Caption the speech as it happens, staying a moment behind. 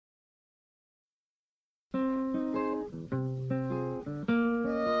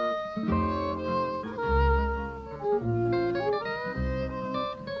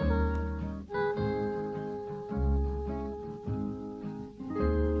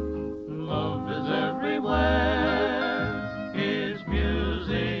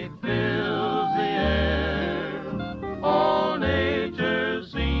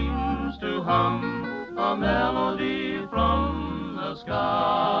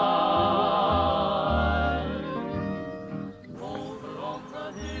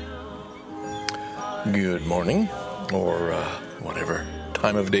Good morning, or whatever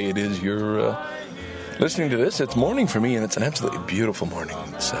time of day it is you're listening to this. It's morning for me, and it's an absolutely beautiful morning.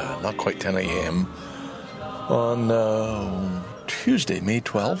 It's not quite 10 a.m. on Tuesday, May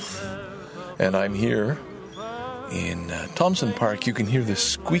 12th, and I'm here in Thompson Park. You can hear the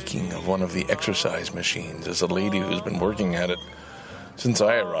squeaking of one of the exercise machines. There's a lady who's been working at it since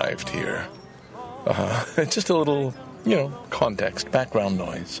I arrived here. Just a little, context, background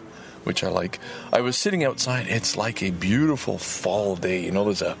noise, which I like. I was sitting outside. It's like a beautiful fall day.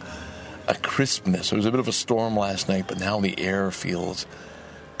 There's a crispness. There was a bit of a storm last night, but now the air feels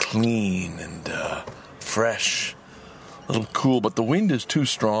clean and fresh, a little cool, but the wind is too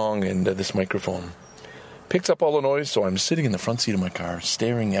strong, and this microphone picks up all the noise, so I'm sitting in the front seat of my car,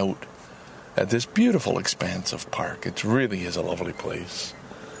 staring out at this beautiful expanse of park. It really is a lovely place.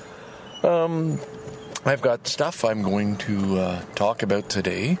 I've got stuff I'm going to talk about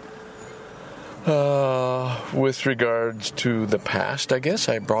today. With regards to the past, I guess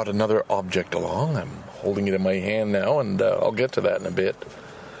I brought another object along. I'm holding it in my hand now, and I'll get to that in a bit.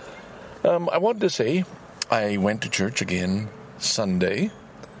 I wanted to say I went to church again Sunday,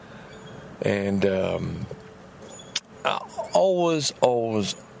 and I always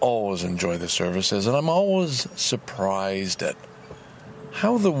enjoy the services, and I'm always surprised at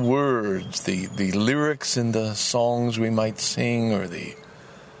how the words, the lyrics in the songs we might sing, or the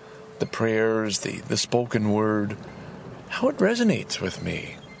prayers, the spoken word, how it resonates with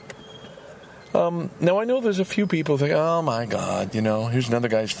me. Now, I know there's a few people think, oh my God, here's another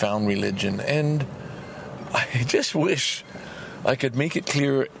guy's found religion, and I just wish I could make it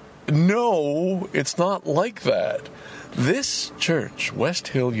clear, no, it's not like that. This church, West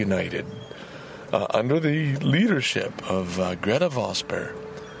Hill United, under the leadership of Greta Vosper,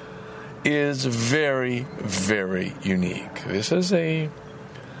 is very, very unique. This is a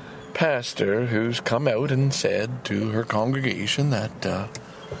pastor who's come out and said to her congregation that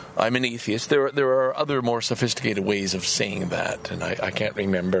I'm an atheist. There are other more sophisticated ways of saying that, and I can't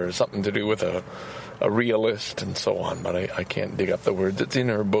remember, something to do with a realist and so on, but I can't dig up the words. It's in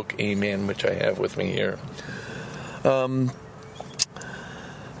her book, Amen, which I have with me here.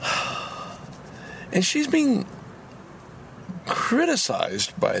 And she's being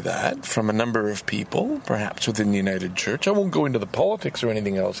criticized by that from a number of people, perhaps within the United Church. I won't go into the politics or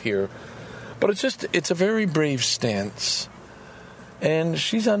anything else here, but it's a very brave stance, and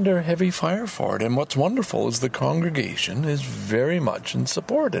she's under heavy fire for it. And what's wonderful is the congregation is very much in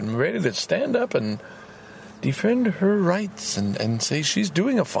support and ready to stand up and defend her rights and say she's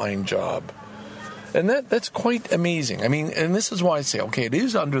doing a fine job. And that's quite amazing. I mean, and this is why I say, okay, it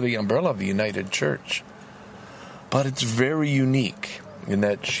is under the umbrella of the United Church, but it's very unique in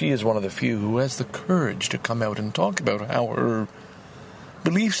that she is one of the few who has the courage to come out and talk about how her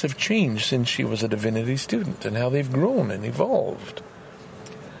beliefs have changed since she was a divinity student and how they've grown and evolved.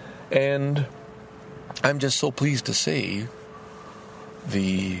 And I'm just so pleased to say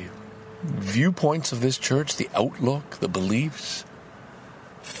the viewpoints of this church, the outlook, the beliefs,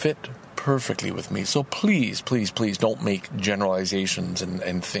 fit perfectly with me. So please, please, please don't make generalizations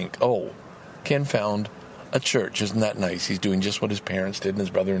and think, oh, Ken found a church. Isn't that nice? He's doing just what his parents did and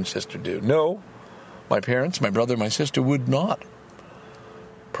his brother and sister do. No, my parents, my brother, my sister would not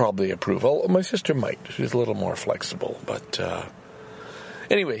probably approve. Well, my sister might. She's a little more flexible. But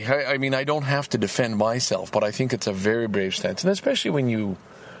anyway, I mean, I don't have to defend myself, but I think it's a very brave stance. And especially when you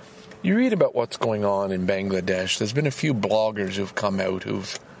read about what's going on in Bangladesh, there's been a few bloggers who've come out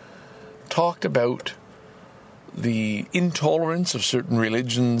who've talked about the intolerance of certain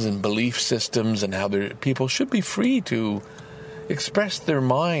religions and belief systems and how people should be free to express their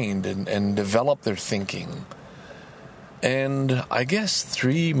mind and develop their thinking. And I guess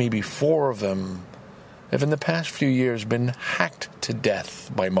 3, maybe 4 of them have in the past few years been hacked to death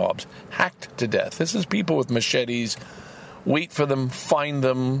by mobs. Hacked to death. This is people with machetes. Wait for them, find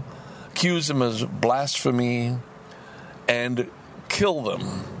them, accuse them of blasphemy, and kill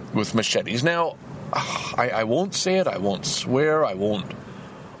them with machetes. Now, I won't say it, I won't swear, I won't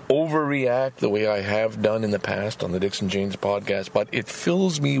overreact the way I have done in the past on the Dixon James podcast, but it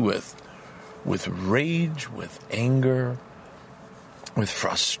fills me with rage, with anger, with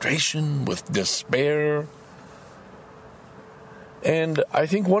frustration, with despair. And I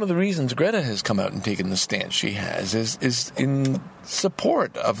think one of the reasons Greta has come out and taken the stance she has is in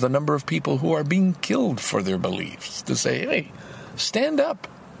support of the number of people who are being killed for their beliefs, to say, hey, stand up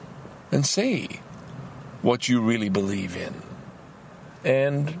and say what you really believe in.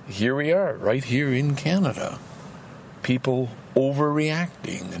 And here we are, right here in Canada. People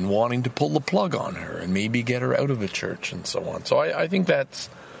overreacting and wanting to pull the plug on her and maybe get her out of the church and so on. So I think that's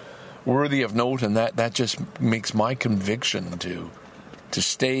worthy of note, and that just makes my conviction to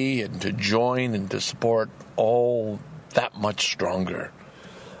stay and to join and to support all that much stronger.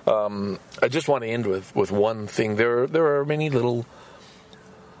 I just want to end with one thing. There are many little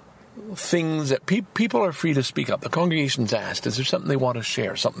things that people are free to speak up. The congregation's asked, is there something they want to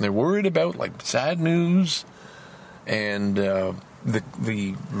share, something they're worried about, like sad news, and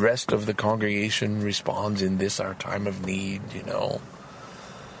the rest of the congregation responds in this our time of need, in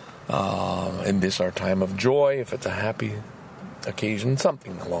this our time of joy, if it's a happy occasion,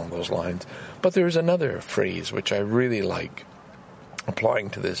 something along those lines. But there's another phrase which I really like, applying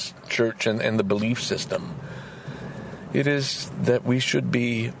to this church and the belief system. It is that we should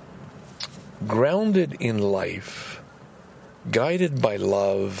be grounded in life, guided by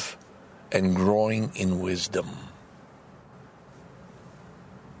love, and growing in wisdom.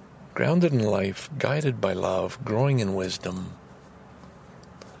 Grounded in life, guided by love, growing in wisdom.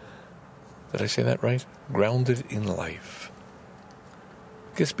 Did I say that right? Grounded in life.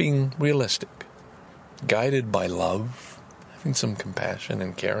 Just being realistic. Guided by love, having some compassion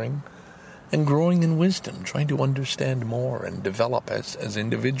and caring, and growing in wisdom, trying to understand more and develop as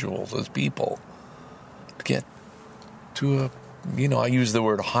individuals, as people. To get to I use the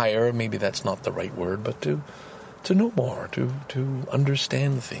word higher, maybe that's not the right word, but to know more, to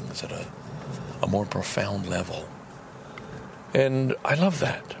understand things at a more profound level. And I love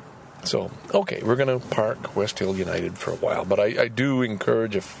that. So, okay, we're going to park West Hill United for a while, but I do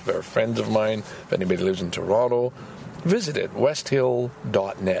encourage, if they're friends of mine, if anybody lives in Toronto, visit it,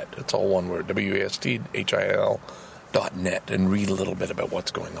 westhil.net. It's all one word, WESTHIL.net, and read a little bit about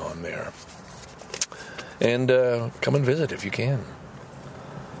what's going on there. And come and visit if you can.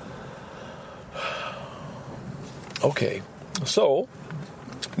 Okay, so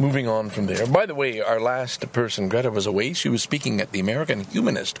moving on from there. By the way, our last person, Greta, was away. She was speaking at the American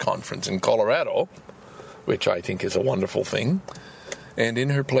Humanist Conference in Colorado, which I think is a wonderful thing. And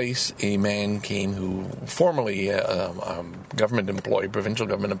in her place, a man came who formerly government employee, provincial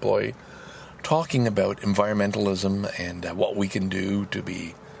government employee, talking about environmentalism and what we can do to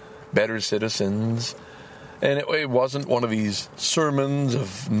be better citizens. And it wasn't one of these sermons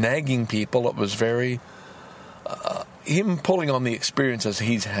of nagging people. It was very him pulling on the experiences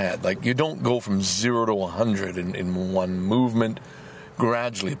he's had. Like, you don't go from 0 to 100 in one movement.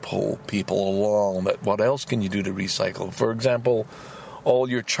 Gradually pull people along. That what else can you do to recycle? For example, all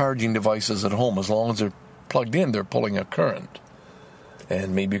your charging devices at home, as long as they're plugged in, they're pulling a current.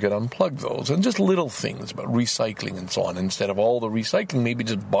 And maybe you could unplug those. And just little things about recycling and so on. Instead of all the recycling, maybe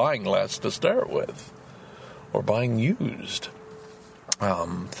just buying less to start with. Or buying used.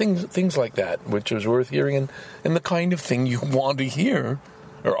 Things like that, which is worth hearing, and the kind of thing you want to hear,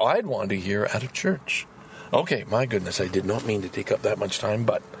 or I'd want to hear out of church. Okay, my goodness, I did not mean to take up that much time,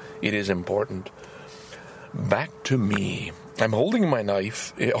 but it is important. Back to me. I'm holding my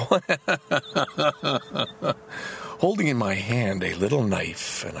knife, holding in my hand a little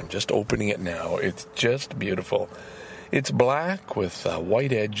knife, and I'm just opening it now. It's just beautiful. It's black with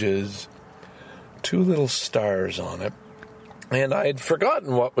white edges, 2 little stars on it. And I had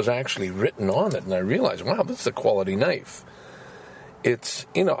forgotten what was actually written on it, and I realized, wow, this is a quality knife. It's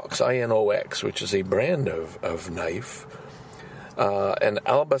Inox, I-N-O-X, which is a brand of knife, and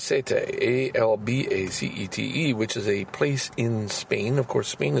Albacete, A-L-B-A-C-E-T-E, which is a place in Spain. Of course,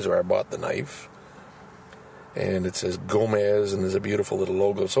 Spain is where I bought the knife. And it says Gomez, and there's a beautiful little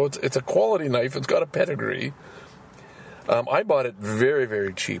logo. So it's a quality knife. It's got a pedigree. I bought it very,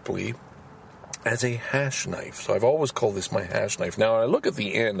 very cheaply as a hash knife. So I've always called this my hash knife. Now, I look at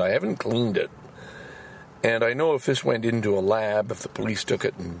the end. I haven't cleaned it. And I know if this went into a lab, if the police took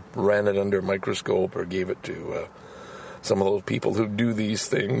it and ran it under a microscope or gave it to some of those people who do these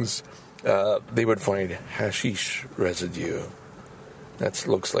things, they would find hashish residue. That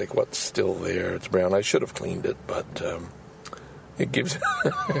looks like what's still there. It's brown. I should have cleaned it, but it gives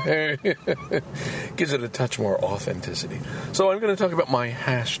gives it a touch more authenticity. So I'm going to talk about my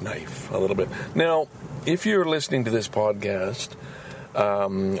hash knife a little bit. Now, if you're listening to this podcast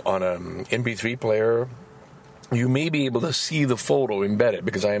on an MP3 player, you may be able to see the photo embedded,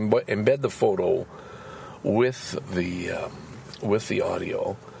 because I embed the photo with the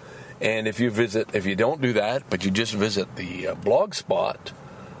audio. And if you don't do that, but you just visit the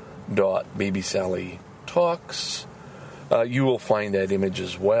blogspot.babysally.talks, you will find that image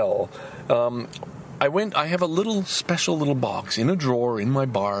as well. I have a little special little box in a drawer in my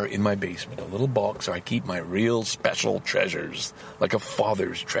bar in my basement, a little box where I keep my real special treasures, like a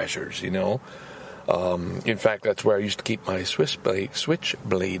father's treasures, In fact, that's where I used to keep my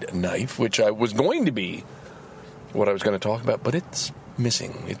switchblade knife, which I was going to be what I was going to talk about, but it's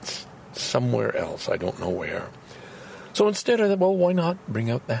missing. somewhere else. I don't know where. So instead I thought, well, why not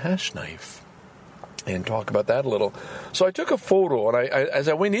bring out the hash knife and talk about that a little? So I took a photo, and as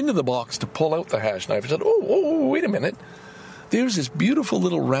I went into the box to pull out the hash knife, I said, oh, wait a minute. There's this beautiful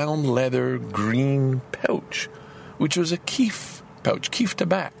little round leather green pouch, which was a keef pouch, keef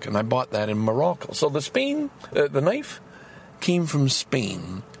tobacco, and I bought that in Morocco. So the knife came from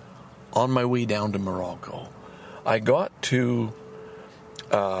Spain on my way down to Morocco. I got to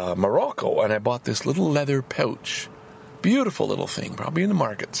Morocco, and I bought this little leather pouch, beautiful little thing, probably in the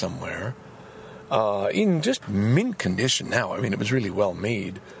market somewhere, in just mint condition now. I mean, it was really well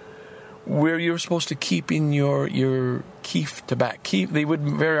made, where you're supposed to keep in your keef tobacco. They would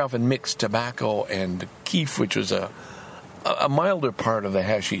very often mix tobacco and keef, which was a milder part of the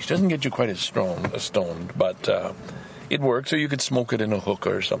hashish. Doesn't get you quite as stoned, but it works. So you could smoke it in a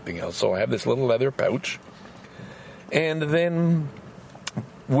hookah or something else. So I have this little leather pouch, and then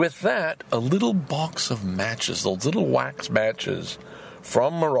with that, a little box of matches, those little wax matches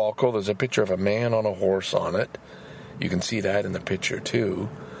from Morocco. There's a picture of a man on a horse on it. You can see that in the picture too,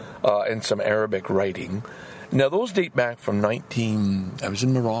 and some Arabic writing. Now, those date back from I was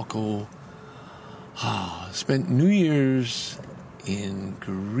in Morocco, spent New Year's in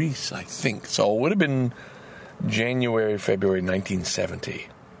Greece, I think. So it would have been January, February 1970.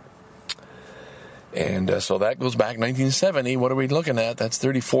 And so that goes back 1970. What are we looking at? That's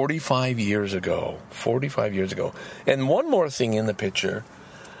 45 years ago. 45 years ago. And one more thing in the picture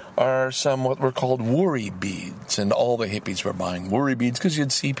are some what were called worry beads. And all the hippies were buying worry beads because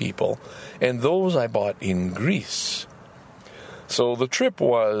you'd see people. And those I bought in Greece. So the trip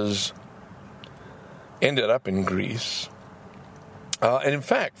ended up in Greece. And in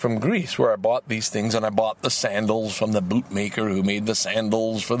fact, from Greece, where I bought these things, and I bought the sandals from the bootmaker who made the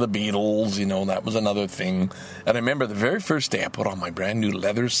sandals for the Beatles, that was another thing. And I remember the very first day I put on my brand new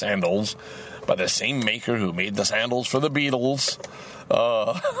leather sandals by the same maker who made the sandals for the Beatles.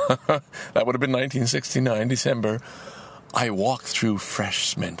 That would have been 1969, December. I walked through fresh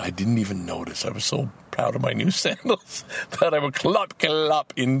cement. I didn't even notice. I was so proud of my new sandals that I would clop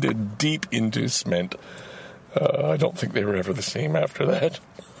deep into cement. I don't think they were ever the same after that.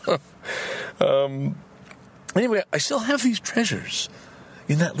 Anyway, I still have these treasures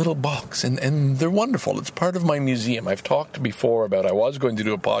in that little box, and they're wonderful. It's part of my museum. I've talked before about I was going to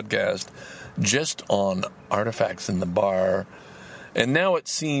do a podcast just on artifacts in the bar, and now it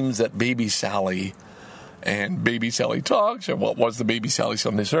seems that Baby Sally and Baby Sally Talks, or what was the Baby Sally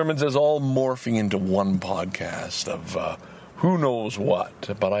Sunday Sermons, is all morphing into one podcast of who knows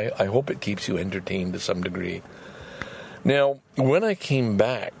what, but I hope it keeps you entertained to some degree. Now, when I came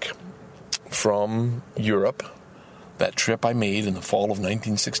back from Europe, that trip I made in the fall of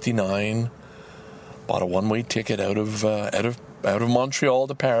 1969, bought a one-way ticket out of Montreal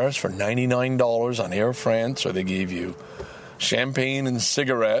to Paris for $99 on Air France, where they gave you champagne and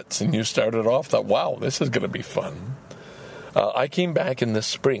cigarettes, and you started off, thought, wow, this is going to be fun. I came back in the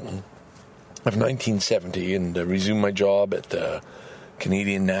spring of 1970 and resumed my job at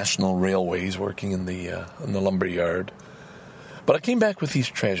Canadian National Railways, working in the lumber yard. But I came back with these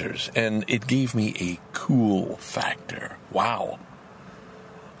treasures, and it gave me a cool factor. Wow.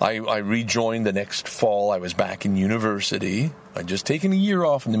 I rejoined the next fall. I was back in university. I'd just taken a year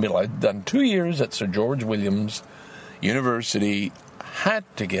off in the middle. I'd done 2 years at Sir George Williams University, had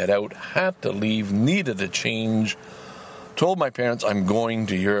to get out, had to leave, needed a change. Told my parents, I'm going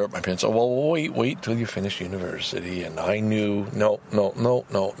to Europe. My parents said, well, wait till you finish university. And I knew, no,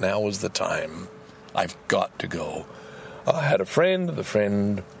 now was the time. I've got to go. I had a friend. The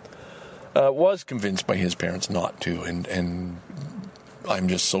friend was convinced by his parents not to. And I'm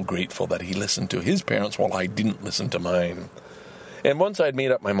just so grateful that he listened to his parents while I didn't listen to mine. And once I'd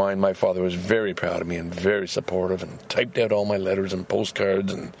made up my mind, my father was very proud of me and very supportive, and typed out all my letters and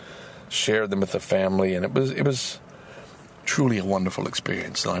postcards and shared them with the family. And it was truly a wonderful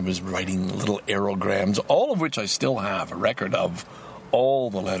experience. I was writing little aerograms, all of which I still have a record of, all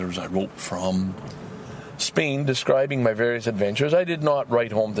the letters I wrote from Spain describing my various adventures. I did not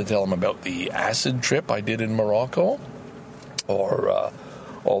write home to tell them about the acid trip I did in Morocco, or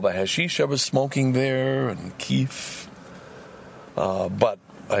all the hashish I was smoking there, and keef. But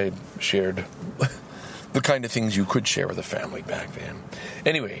I shared the kind of things you could share with a family back then.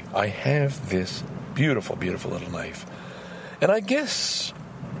 Anyway, I have this beautiful, beautiful little knife. And I guess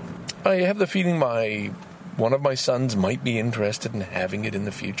I have the feeling one of my sons might be interested in having it in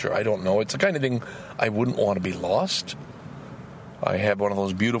the future. I don't know. It's the kind of thing I wouldn't want to be lost. I have one of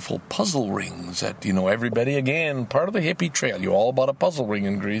those beautiful puzzle rings that, everybody, again, part of the hippie trail. You all bought a puzzle ring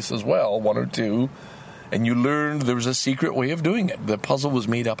in Greece as well, one or two. And you learned there was a secret way of doing it. The puzzle was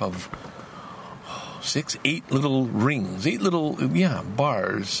made up of 8 little rings, 8 little,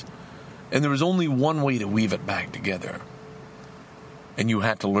 bars. And there was only one way to weave it back together. And you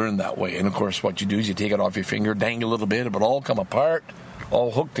had to learn that way. And, of course, what you do is you take it off your finger, dangle a little bit, it would all come apart,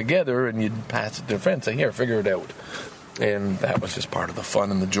 all hooked together, and you'd pass it to a friend, say, here, figure it out. And that was just part of the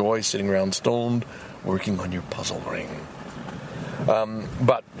fun and the joy, sitting around stoned, working on your puzzle ring.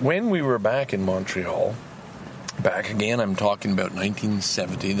 But when we were back in Montreal, back again, I'm talking about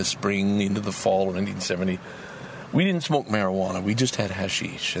 1970, the spring into the fall of 1970, we didn't smoke marijuana, we just had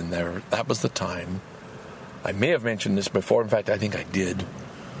hashish, and that was the time. I may have mentioned this before, in fact, I think I did,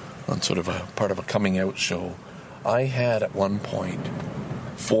 on sort of a part of a coming out show. I had at one point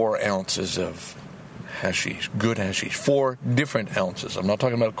 4 ounces of hashish, good hashish, 4 different ounces. I'm not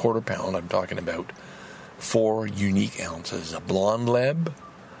talking about a quarter pound, I'm talking about 4 unique ounces. A blonde leb,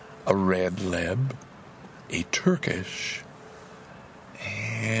 a red leb, a Turkish,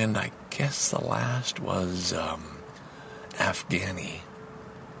 and I guess the last was Afghani.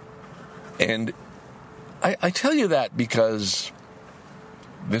 And I tell you that because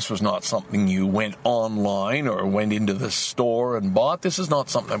this was not something you went online or went into the store and bought. This is not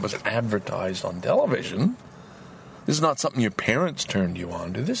something that was advertised on television. This is not something your parents turned you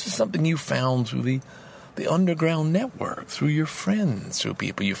on to. This is something you found through the underground network, through your friends, through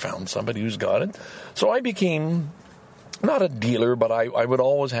people. You found somebody who's got it. So I became not a dealer, but I would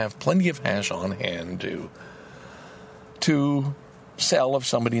always have plenty of hash on hand to sell if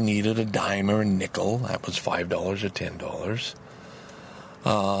somebody needed a dime or a nickel. That was $5 or $10.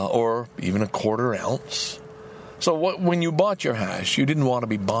 Or even a quarter ounce. So when you bought your hash, you didn't want to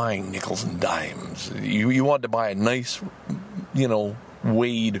be buying nickels and dimes. You wanted to buy a nice,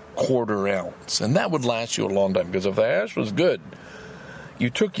 weighed quarter ounce. And that would last you a long time, because if the hash was good, you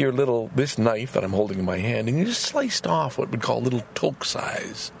took this knife that I'm holding in my hand, and you just sliced off what we'd call little toke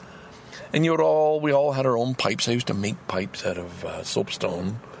size. And we all had our own pipes. I used to make pipes out of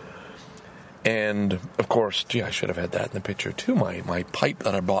soapstone. And, of course, I should have had that in the picture, too. My pipe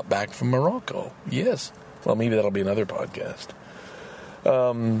that I brought back from Morocco. Yes. Well, maybe that'll be another podcast.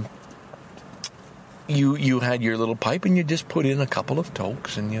 You had your little pipe, and you just put in a couple of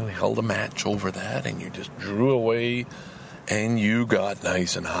tokes, and you held a match over that, and you just drew away, and you got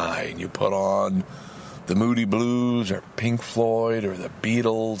nice and high. And you put on the Moody Blues or Pink Floyd or the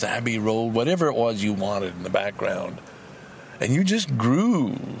Beatles, Abbey Road, whatever it was you wanted in the background. And you just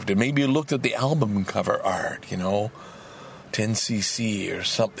grooved. And maybe you looked at the album cover art, 10cc or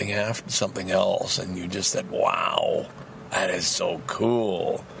something after something else. And you just said, wow, that is so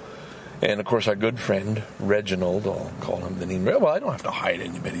cool. And, of course, our good friend, Reginald, I'll call him the name. Well, I don't have to hide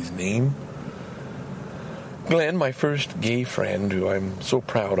anybody's name. Glenn, my first gay friend, who I'm so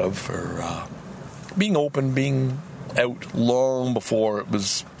proud of for being open, being out long before it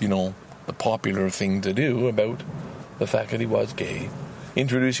was, the popular thing to do about the fact that he was gay,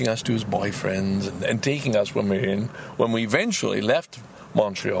 introducing us to his boyfriends and taking us when we eventually left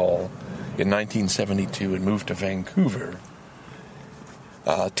Montreal in 1972 and moved to Vancouver,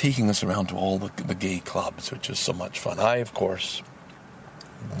 taking us around to all the gay clubs, which is so much fun. I, of course,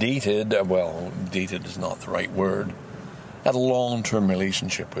 dated is not the right word, had a long-term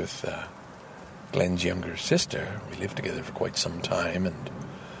relationship with Glenn's younger sister. We lived together for quite some time, and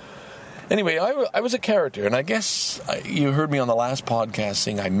anyway, I was a character, and I guess you heard me on the last podcast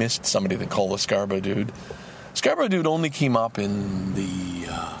saying I missed somebody they call the Scarborough Dude. Scarborough Dude only came up in the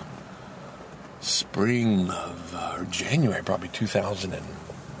spring of January, probably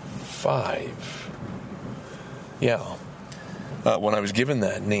 2005. Yeah, when I was given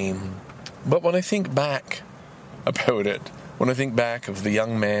that name. But when I think back about it, when I think back of the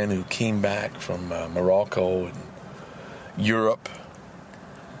young man who came back from Morocco and Europe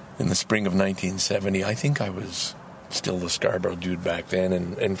in the spring of 1970, I think I was still the Scarborough Dude back then.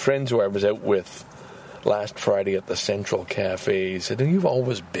 And friends who I was out with last Friday at the Central Cafe said, you've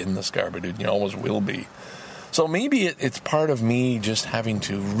always been the Scarborough Dude, and you always will be. So maybe it's part of me just having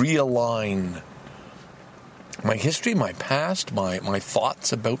to realign my history, my past, my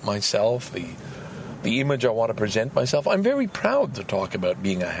thoughts about myself, the image I want to present myself. I'm very proud to talk about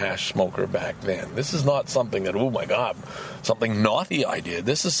being a hash smoker back then. This is not something that, oh my God, something naughty I did.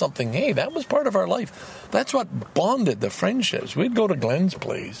 This is something, hey, that was part of our life. That's what bonded the friendships. We'd go to Glenn's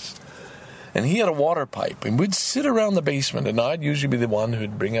place, and he had a water pipe, and we'd sit around the basement, and I'd usually be the one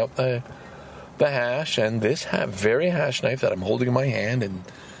who'd bring out the hash and this very hash knife that I'm holding in my hand and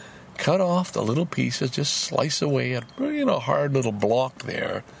cut off the little pieces, just slice away at a hard little block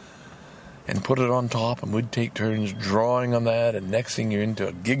there, and put it on top, and we'd take turns drawing on that, and next thing you're into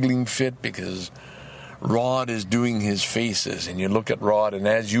a giggling fit because Rod is doing his faces, and you look at Rod, and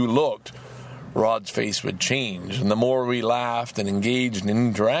as you looked, Rod's face would change. And the more we laughed and engaged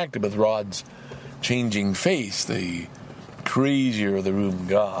and interacted with Rod's changing face, the crazier the room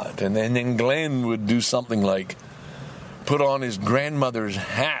got. And then Glenn would do something like put on his grandmother's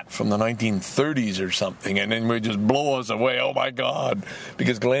hat from the 1930s or something, and then would just blow us away. Oh my God,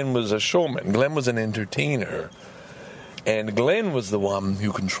 because Glenn was a showman. Glenn was an entertainer. And Glenn was the one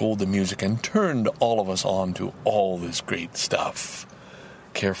who controlled the music and turned all of us on to all this great stuff.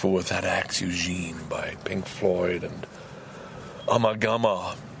 Careful with That Axe Eugene by Pink Floyd and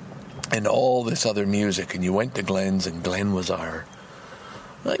Ummagumma and all this other music. And you went to Glenn's, and Glenn was our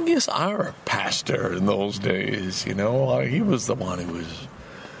pastor in those days, you know. He was the one who was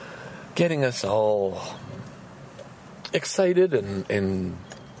getting us all excited and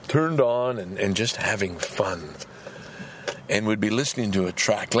turned on and just having fun. And we'd be listening to a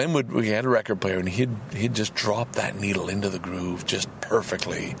track. We had a record player, and he'd just drop that needle into the groove just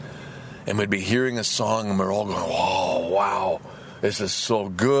perfectly. And we'd be hearing a song, and we're all going, oh, wow, this is so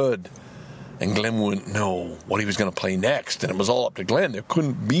good. And Glenn wouldn't know what he was going to play next. And it was all up to Glenn. There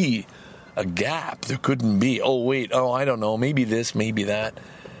couldn't be a gap. There couldn't be, I don't know, maybe this, maybe that.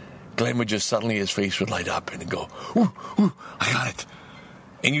 Glenn would just suddenly, his face would light up, and he'd go, ooh, I got it.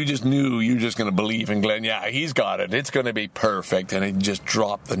 And you just knew you were just going to believe in Glenn. Yeah, he's got it. It's going to be perfect. And he just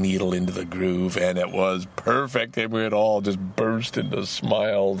dropped the needle into the groove, and it was perfect. And we'd all just burst into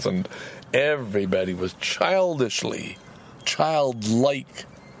smiles, and everybody was childlike,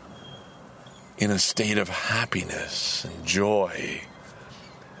 in a state of happiness and joy.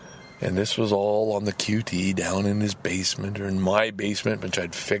 And this was all on the QT down in his basement, or in my basement, which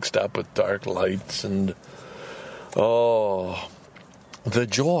I'd fixed up with dark lights. And, the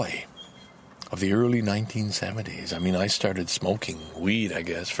joy of the early 1970s. I mean, I started smoking weed, I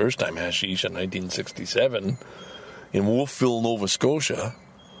guess, first time hashish in 1967 in Wolfville, Nova Scotia.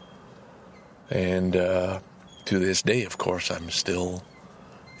 And to this day, of course, I'm still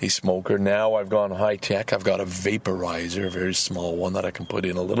a smoker. Now I've gone high-tech. I've got a vaporizer, a very small one that I can put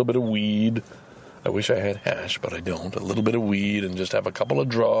in a little bit of weed. I wish I had hash, but I don't. A little bit of weed and just have a couple of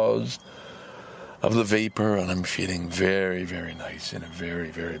draws of the vapor, and I'm feeling very, very nice in a very,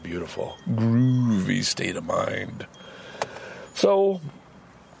 very beautiful, groovy state of mind. So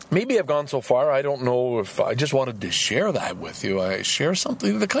maybe I've gone so far, I don't know if I just wanted to share that with you. I share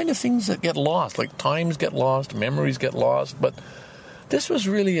something, the kind of things that get lost, like times get lost, memories get lost, but this was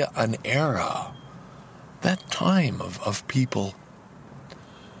really an era, that time of people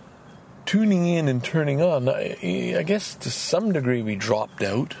tuning in and turning on. I guess to some degree we dropped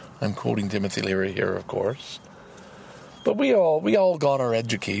out. I'm quoting Timothy Leary here, of course. But we all got our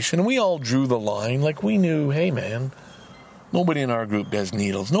education, and we all drew the line. Like, we knew, hey, man, nobody in our group does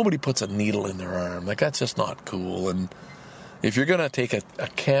needles. Nobody puts a needle in their arm. Like, that's just not cool. And if you're going to take a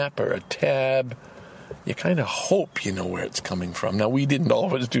cap or a tab, you kind of hope you know where it's coming from. Now, we didn't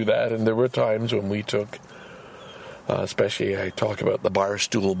always do that, and there were times when we took, especially I talk about the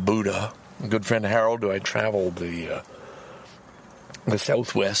Barstool Buddha, a good friend Harold, who I traveled the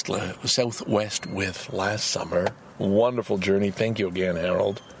Southwest with last summer. Wonderful journey. Thank you again,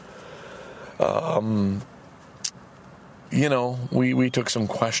 Harold. We took some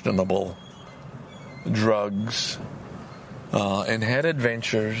questionable drugs and had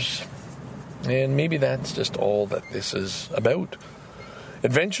adventures, and maybe that's just all that this is about.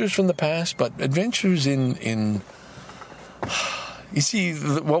 Adventures from the past, but adventures in you see,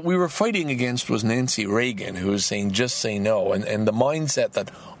 what we were fighting against was Nancy Reagan, who was saying, just say no. And the mindset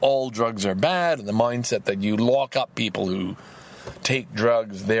that all drugs are bad, and the mindset that you lock up people who take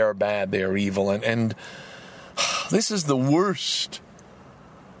drugs, they are bad, they are evil. And this is the worst,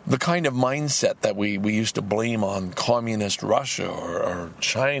 the kind of mindset that we used to blame on communist Russia or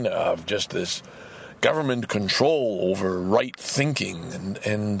China, of just this government control over right thinking.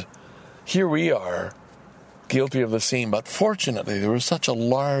 And here we are, guilty of the same, but fortunately there was such a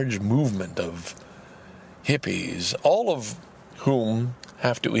large movement of hippies, all of whom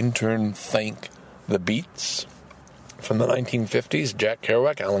have to in turn thank the Beats from the 1950s, Jack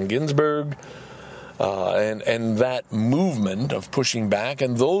Kerouac, Allen Ginsberg, and that movement of pushing back,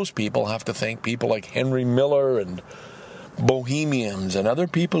 and those people have to thank people like Henry Miller and Bohemians and other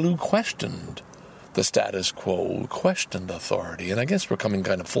people who questioned the status quo, questioned authority. And I guess we're coming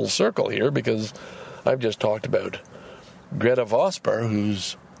kind of full circle here, because I've just talked about Greta Vosper,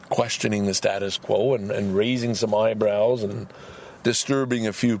 who's questioning the status quo and raising some eyebrows and disturbing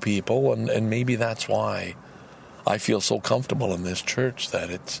a few people, and maybe that's why I feel so comfortable in this church,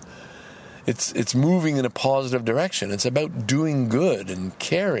 that it's moving in a positive direction. It's about doing good and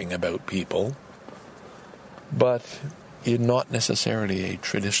caring about people, but in not necessarily a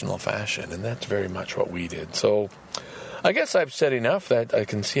traditional fashion, and that's very much what we did. So I guess I've said enough that I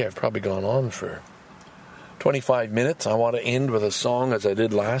can see I've probably gone on for 25 minutes. I want to end with a song as I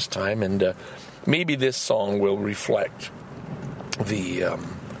did last time, and maybe this song will reflect the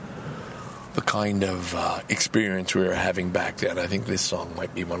kind of experience we were having back then. I think this song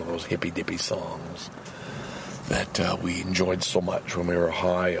might be one of those hippy-dippy songs that we enjoyed so much when we were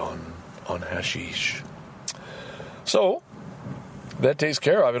high on hashish. So, that takes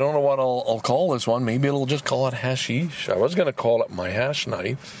care of it. I don't know what I'll call this one. Maybe it'll just call it hashish. I was going to call it my hash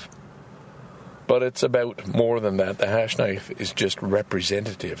knife, but it's about more than that. The hash knife is just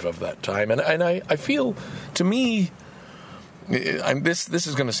representative of that time. And I feel, to me, this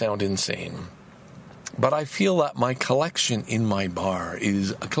is going to sound insane, but I feel that my collection in my bar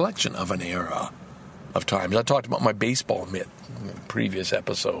is a collection of an era of times. I talked about my baseball mitt in the previous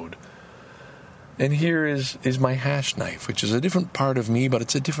episode. And here is my hash knife, which is a different part of me, but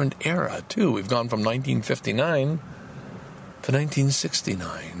it's a different era, too. We've gone from 1959 to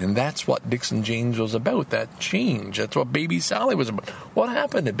 1969, and that's what Dixon James was about, that change. That's what Baby Sally was about. What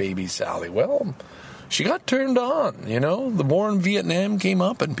happened to Baby Sally? Well, she got turned on, you know. The war in Vietnam came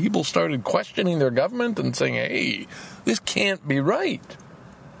up, and people started questioning their government and saying, hey, this can't be right.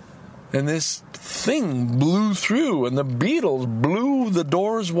 And this thing blew through, and the Beatles blew the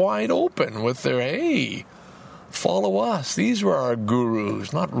doors wide open with their, hey, follow us. These were our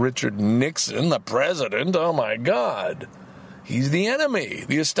gurus, not Richard Nixon, the president. Oh, my God. He's the enemy.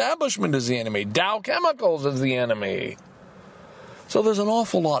 The establishment is the enemy. Dow Chemicals is the enemy. So there's an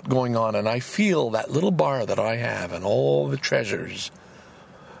awful lot going on, and I feel that little bar that I have and all the treasures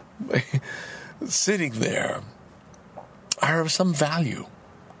sitting there are of some value.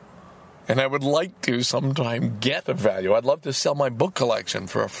 And I would like to sometime get a value. I'd love to sell my book collection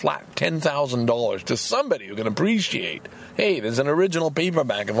for a flat $10,000 to somebody who can appreciate, hey, there's an original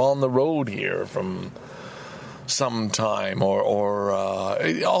paperback of On the Road here from some time, or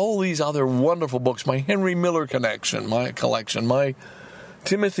all these other wonderful books, my Henry Miller collection, my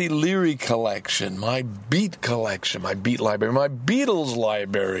Timothy Leary collection, my Beat collection, my Beat library, my Beatles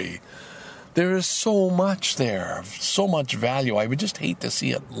library. There is so much there, so much value. I would just hate to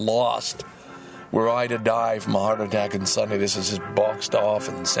see it lost. Were I to die from a heart attack on Sunday, this is just boxed off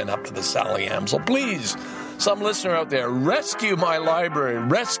and sent up to the Sally Am. So please, some listener out there, rescue my library,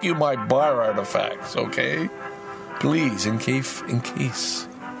 rescue my bar artifacts, okay? Please, in case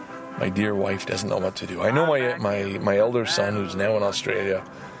my dear wife doesn't know what to do. I know my elder son, who's now in Australia,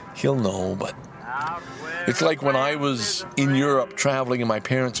 he'll know, but it's like when I was in Europe traveling and my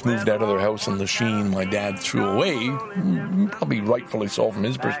parents moved out of their house in Lachine, my dad threw away, probably rightfully so from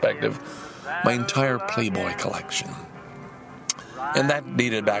his perspective, my entire Playboy collection. And that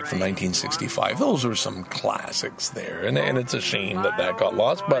dated back from 1965. Those were some classics there, and it's a shame that got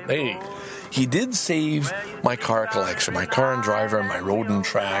lost, but hey, he did save my car collection, my car and driver, and my road and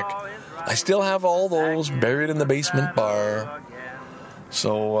track. I still have all those buried in the basement bar.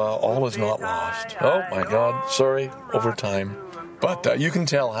 So all is not lost. Oh, my God. Sorry, over time. But you can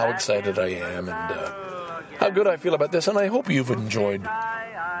tell how excited I am and how good I feel about this. And I hope you've enjoyed,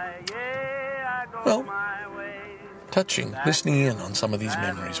 well, touching, listening in on some of these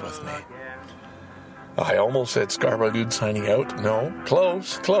memories with me. I almost said Scarborough Dude signing out. No,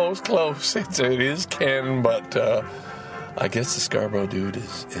 close. It is Ken, but I guess the Scarborough Dude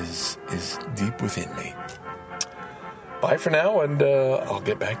is deep within me. Bye for now, and I'll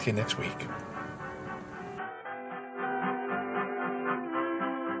get back to you next week.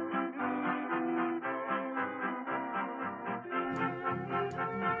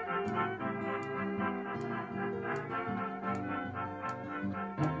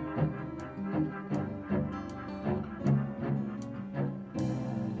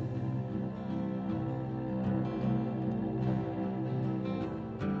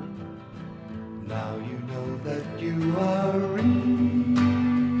 Now you know that you are real.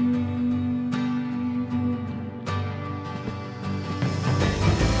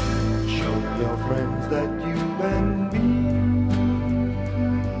 Show your friends that you and me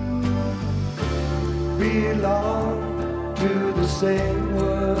belong to the same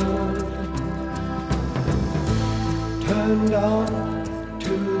world, turned on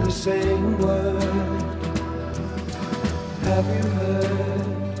to the same word. Have you heard?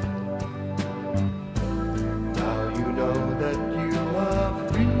 That you are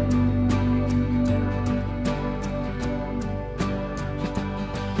free.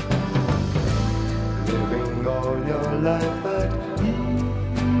 Living all your life at ease.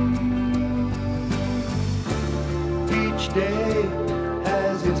 Each day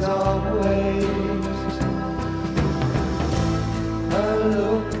has its own ways.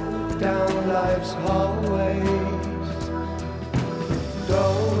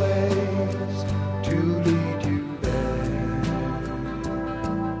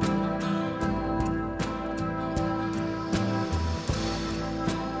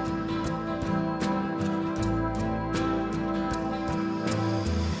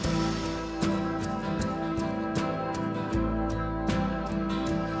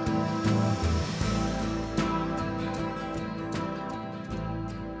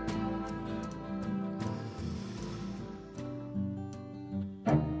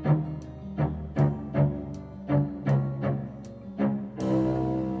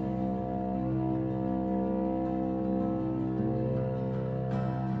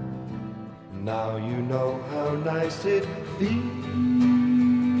 Now you know how nice it feels.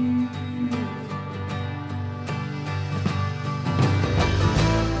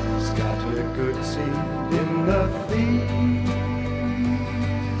 Scatter good seed in the field.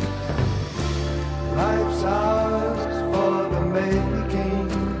 Life's ours for the making.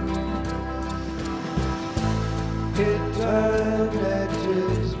 Eternity's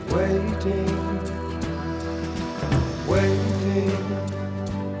waiting, waiting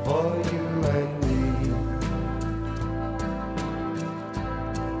for you and me.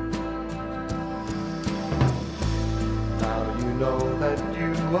 Now you know that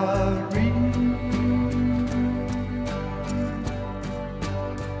you are real.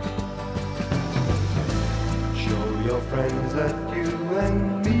 Show your friends that you and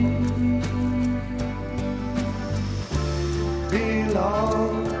me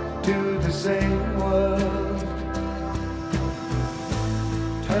belong to the same world,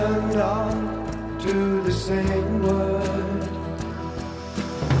 turned on to the same